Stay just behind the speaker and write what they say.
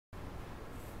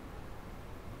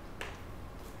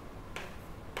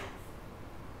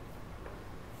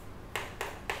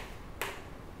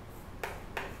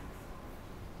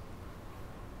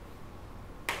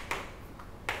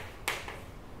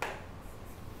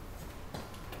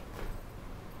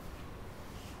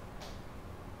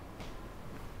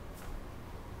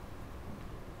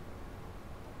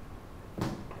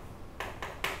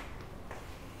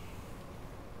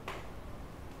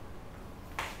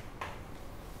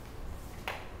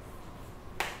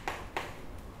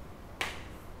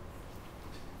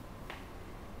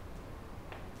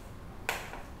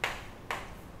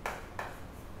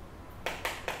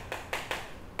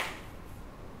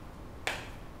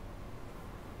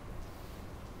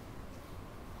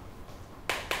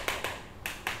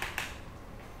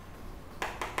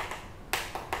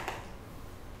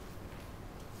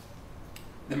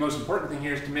most important thing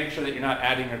here is to make sure that you're not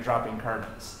adding or dropping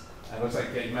carbons. It looks like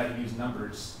you might have used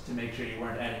numbers to make sure you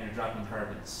weren't adding or dropping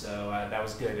carbons. So that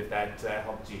was good if that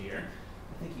helped you here.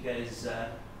 I think you guys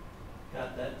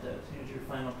got that. Here's your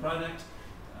final product.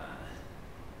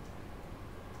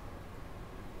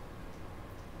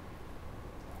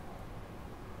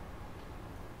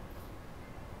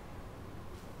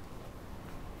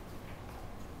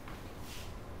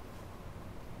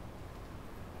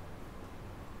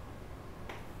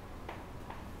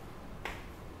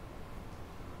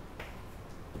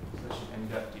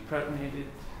 End up deprotonated.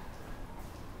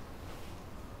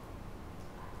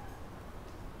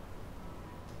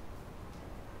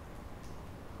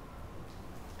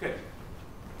 Good.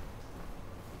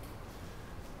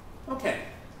 Okay.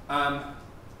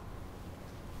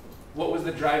 What was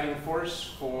the driving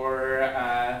force for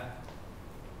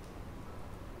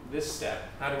this step?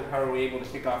 How are we able to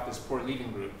kick off this poor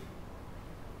leaving group?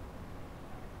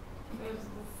 Because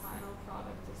the final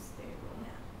product is stable.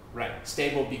 Right,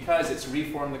 stable because it's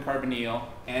reformed the carbonyl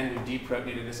and we've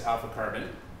deprotonated this alpha carbon.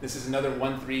 This is another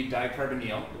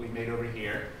 1,3-dicarbonyl that we made over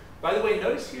here. By the way,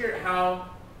 notice here how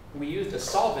we used a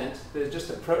solvent that is just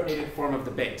a protonated form of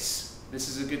the base. This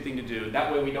is a good thing to do.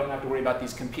 That way we don't have to worry about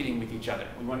these competing with each other.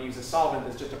 We want to use a solvent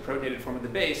that's just a protonated form of the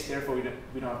base, therefore we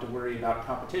don't have to worry about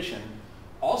competition.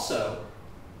 Also,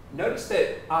 notice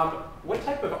that what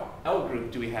type of L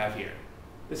group do we have here?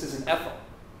 This is an ethyl,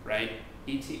 right?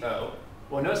 ETO.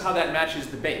 Well, notice how that matches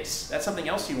the base. That's something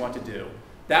else you want to do.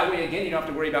 That way, again, you don't have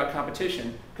to worry about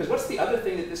competition. Because what's the other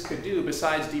thing that this could do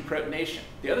besides deprotonation?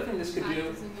 The other thing this could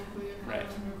do, right?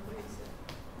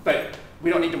 But we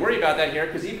don't need to worry about that here,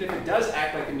 because even if it does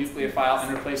act like a nucleophile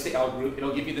and replace the L group,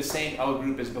 it'll give you the same L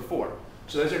group as before.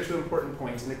 So those are two important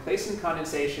points. In the Claisen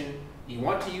condensation, you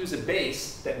want to use a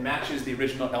base that matches the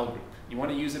original L group. You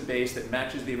want to use a base that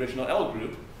matches the original L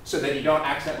group so that you don't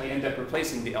accidentally end up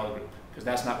replacing the L group, because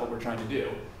that's not what we're trying to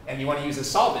do. And you want to use a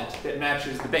solvent that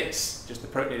matches the base, just the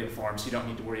protonated form, so you don't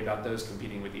need to worry about those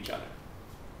competing with each other.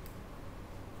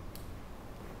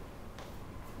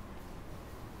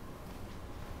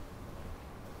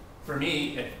 For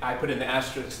me, if I put in the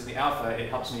asterisk and the alpha, it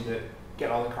helps me to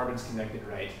get all the carbons connected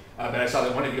right. But I saw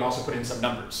that one of you also put in some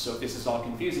numbers. So if this is all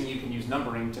confusing, you can use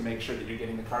numbering to make sure that you're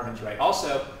getting the carbons right.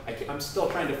 Also, I'm still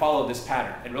trying to follow this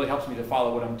pattern. It really helps me to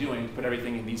follow what I'm doing to put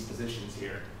everything in these positions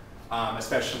here.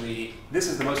 Especially, this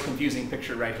is the most confusing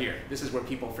picture right here. This is where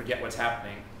people forget what's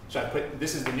happening. So I put,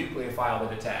 this is the nucleophile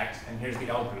that attacked, and here's the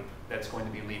L group that's going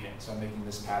to be leaving. So I'm making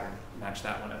this pattern match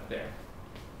that one up there.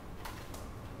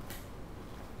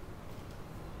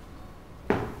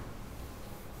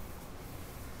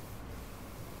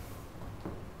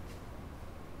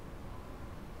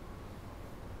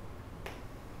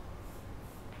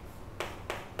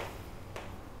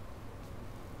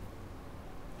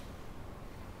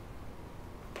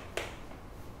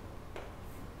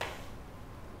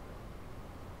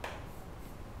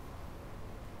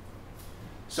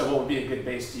 So what would be a good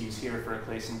base to use here for a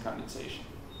Claisen condensation?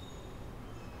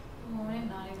 Well, we're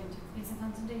not even to Claisen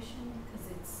condensation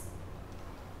because it's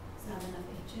not enough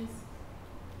H's.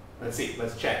 Let's see,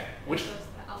 let's check. Which?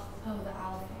 The alpha. Oh, the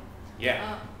alpha.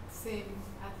 Yeah. Same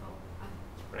ethyl.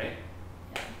 Right?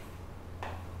 Yeah.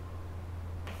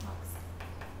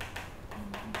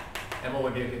 And what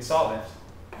would be a good solvent?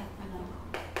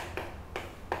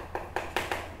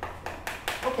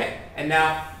 Okay, and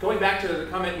now going back to the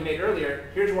comment you made earlier,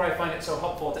 here's where I find it so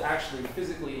helpful to actually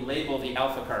physically label the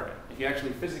alpha carbon. If you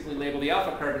actually physically label the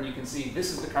alpha carbon, you can see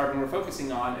this is the carbon we're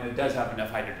focusing on, and it does have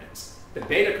enough hydrogens. The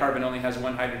beta carbon only has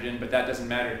one hydrogen, but that doesn't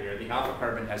matter here. The alpha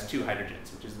carbon has 2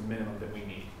 hydrogens, which is the minimum that we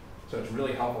need. So it's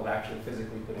really helpful to actually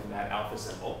physically put in that alpha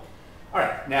symbol. All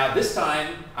right, now this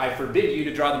time I forbid you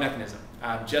to draw the mechanism.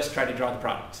 Just try to draw the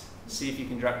product. See if you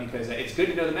can draw, because it's good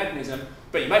to know the mechanism,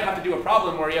 but you might have to do a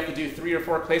problem where you have to do 3 or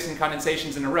 4 Claisen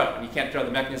condensations in a row, and you can't draw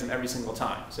the mechanism every single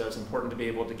time. So it's important to be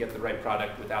able to get the right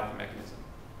product without the mechanism.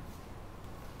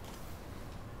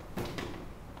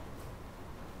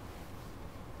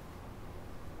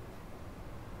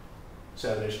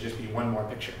 So there should just be one more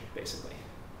picture, basically,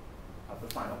 of the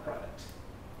final product.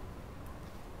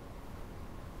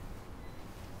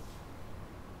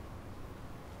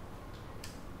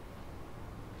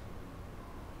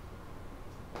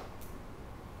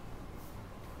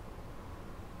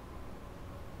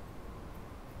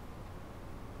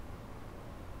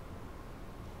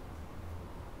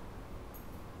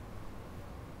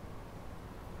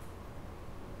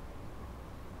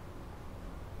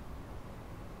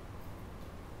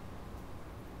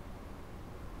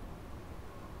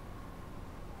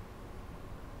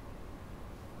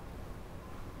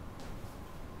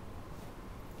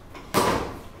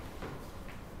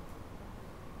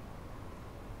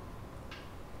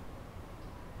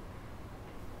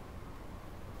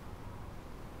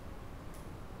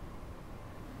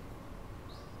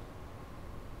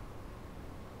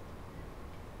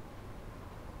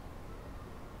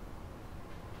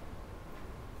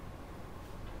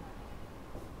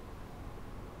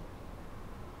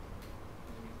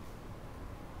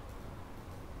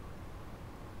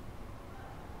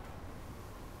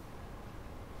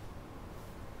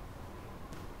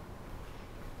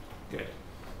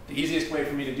 the easiest way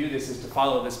for me to do this is to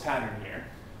follow this pattern here.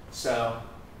 So,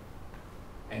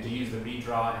 and to use the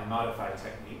redraw and modify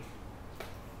technique.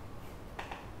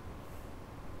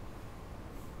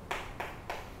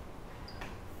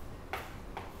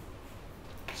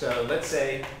 So let's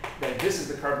say that this is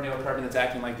the carbonyl carbon that's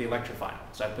acting like the electrophile.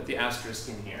 So I put the asterisk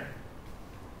in here.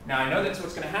 Now I know that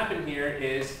what's going to happen here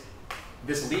is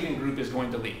this leaving group is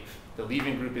going to leave. The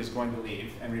leaving group is going to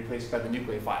leave and replaced by the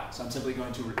nucleophile. So I'm simply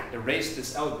going to erase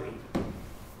this L group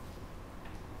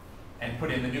and put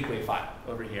in the nucleophile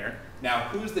over here. Now,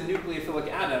 who's the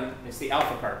nucleophilic atom? It's the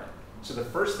alpha carbon. So the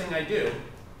first thing I do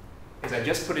is I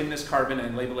just put in this carbon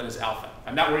and label it as alpha.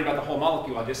 I'm not worried about the whole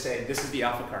molecule. I'll just say this is the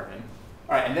alpha carbon.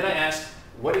 All right, and then I ask,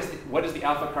 what is the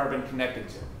alpha carbon connected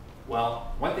to?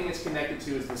 Well, one thing it's connected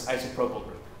to is this isopropyl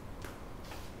group.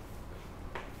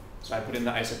 So I put in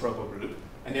the isopropyl group.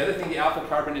 And the other thing the alpha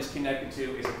carbon is connected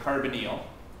to is a carbonyl.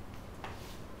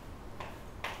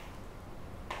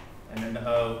 And then the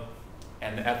O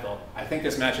and the ethyl. I think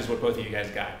this matches what both of you guys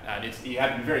got. You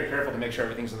have to be very careful to make sure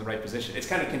everything's in the right position. It's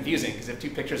kind of confusing because if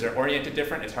two pictures are oriented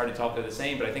different, it's hard to tell if they're the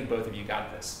same, but I think both of you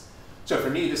got this. So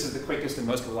for me, this is the quickest and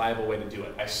most reliable way to do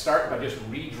it. I start by just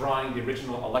redrawing the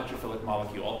original electrophilic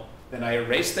molecule, then I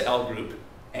erase the L group,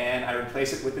 and I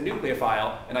replace it with the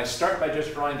nucleophile, and I start by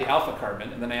just drawing the alpha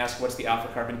carbon, and then I ask what's the alpha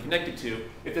carbon connected to.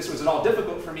 If this was at all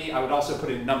difficult for me, I would also put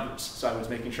in numbers, so I was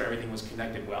making sure everything was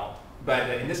connected well. But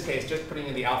in this case, just putting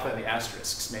in the alpha and the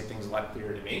asterisks made things a lot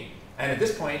clearer to me. And at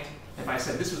this point, if I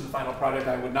said this was the final product,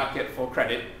 I would not get full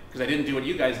credit, because I didn't do what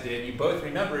you guys did. You both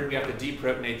remembered we have to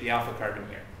deprotonate the alpha carbon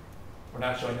here. We're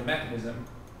not showing the mechanism,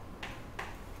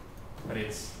 but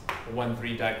it's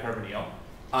 1,3-dicarbonyl.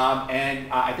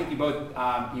 And I think you both,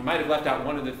 you might have left out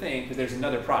one other thing, because there's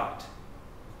another product.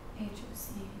 HOC.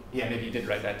 Yeah, maybe you did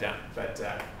write that down, but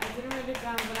I didn't write it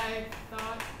down, but I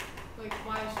thought, like,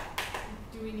 why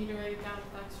do we need to write it down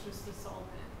if that's just a solvent?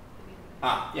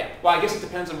 yeah. Well, I guess it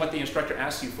depends on what the instructor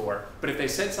asks you for. But if they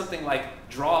said something like,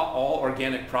 draw all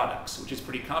organic products, which is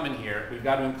pretty common here, we've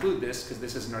got to include this because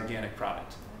this is an organic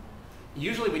product.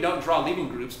 Usually we don't draw leaving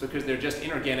groups because they're just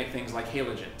inorganic things like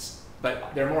halogens.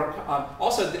 But they're more,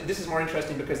 also this is more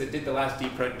interesting because it did the last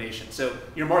deprotonation. So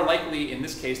you're more likely in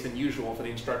this case than usual for the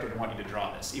instructor to want you to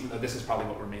draw this, even though this is probably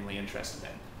what we're mainly interested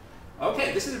in.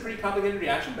 Okay, this is a pretty complicated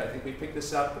reaction, but I think we picked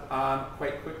this up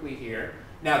quite quickly here.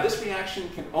 Now this reaction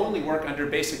can only work under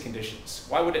basic conditions.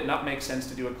 Why would it not make sense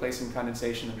to do a Claisen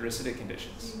condensation under acidic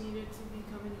conditions? You need it to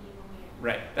become an enolate.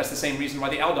 Right, that's the same reason why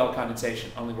the aldol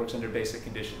condensation only works under basic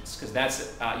conditions, because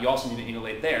that's, you also need an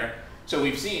enolate there. So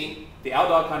we've seen the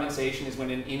aldol condensation is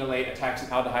when an enolate attacks an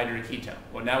aldehyde or a ketone.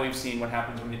 Well, now we've seen what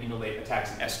happens when an enolate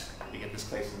attacks an ester. We get this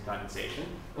Claisen condensation.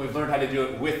 And we've learned how to do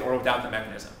it with or without the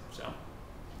mechanism. So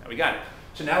now we got it.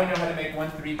 So now we know how to make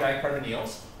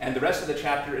 1,3-dicarbonyls, and the rest of the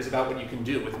chapter is about what you can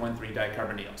do with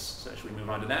 1,3-dicarbonyls. So should we move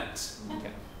on to that?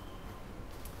 Okay.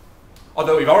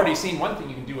 Although we've already seen one thing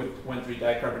you can do with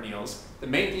 1,3-dicarbonyls, the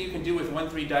main thing you can do with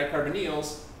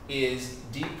 1,3-dicarbonyls is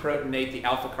deprotonate the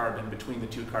alpha carbon between the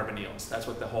two carbonyls. That's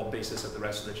what the whole basis of the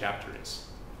rest of the chapter is.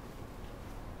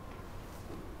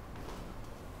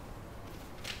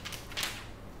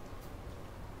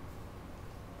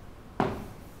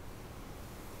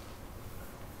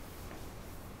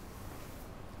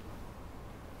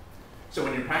 So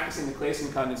when you're practicing the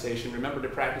Claisen condensation, remember to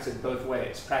practice it both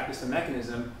ways. Practice the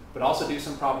mechanism, but also do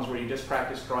some problems where you just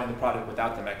practice drawing the product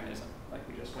without the mechanism, like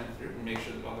we just went through, and make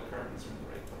sure that all the carbons are in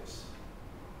the right place.